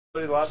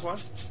The last one?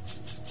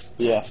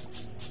 Yeah.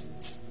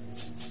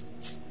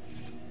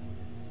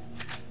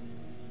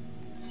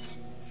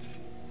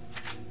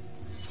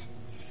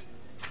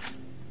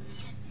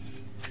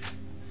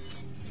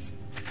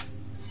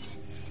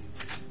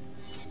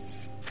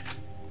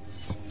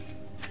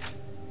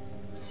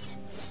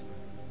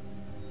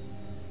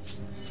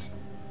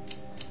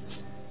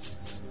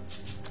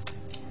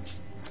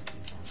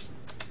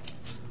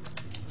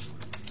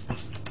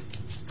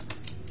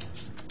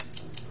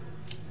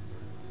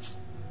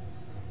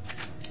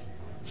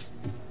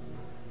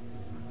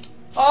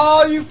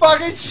 Oh, you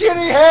fucking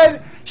shitty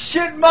head!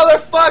 Shit,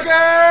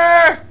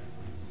 motherfucker!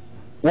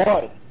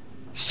 What?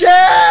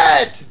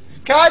 Shit!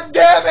 God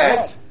damn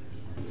it!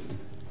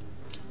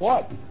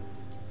 What?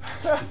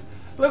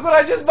 Look what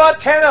I just bought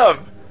 10 of!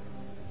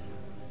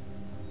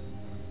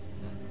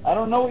 I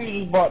don't know what you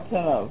just bought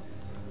 10 of.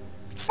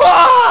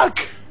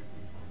 Fuck!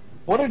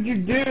 What did you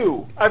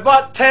do? I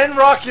bought 10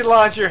 rocket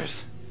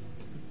launchers.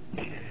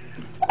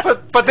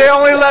 But they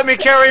only let me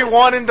carry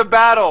one into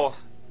battle.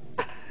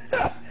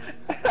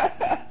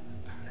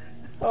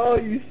 Oh,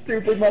 you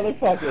stupid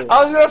motherfucker.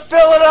 I was gonna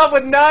fill it up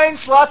with 9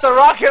 slots of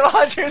rocket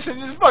launchers and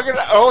just fucking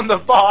own the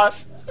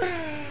boss.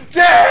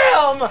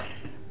 Damn!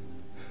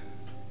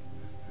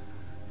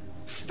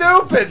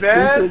 Stupid,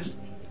 man.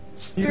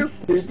 You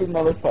stupid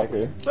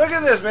motherfucker. Look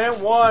at this,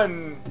 man.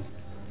 1,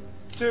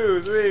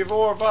 2, 3,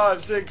 4,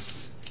 5,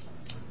 6,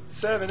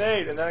 7,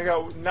 8, and then I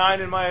got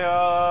 9 in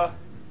my,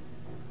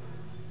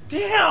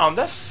 Damn,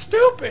 that's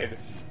stupid.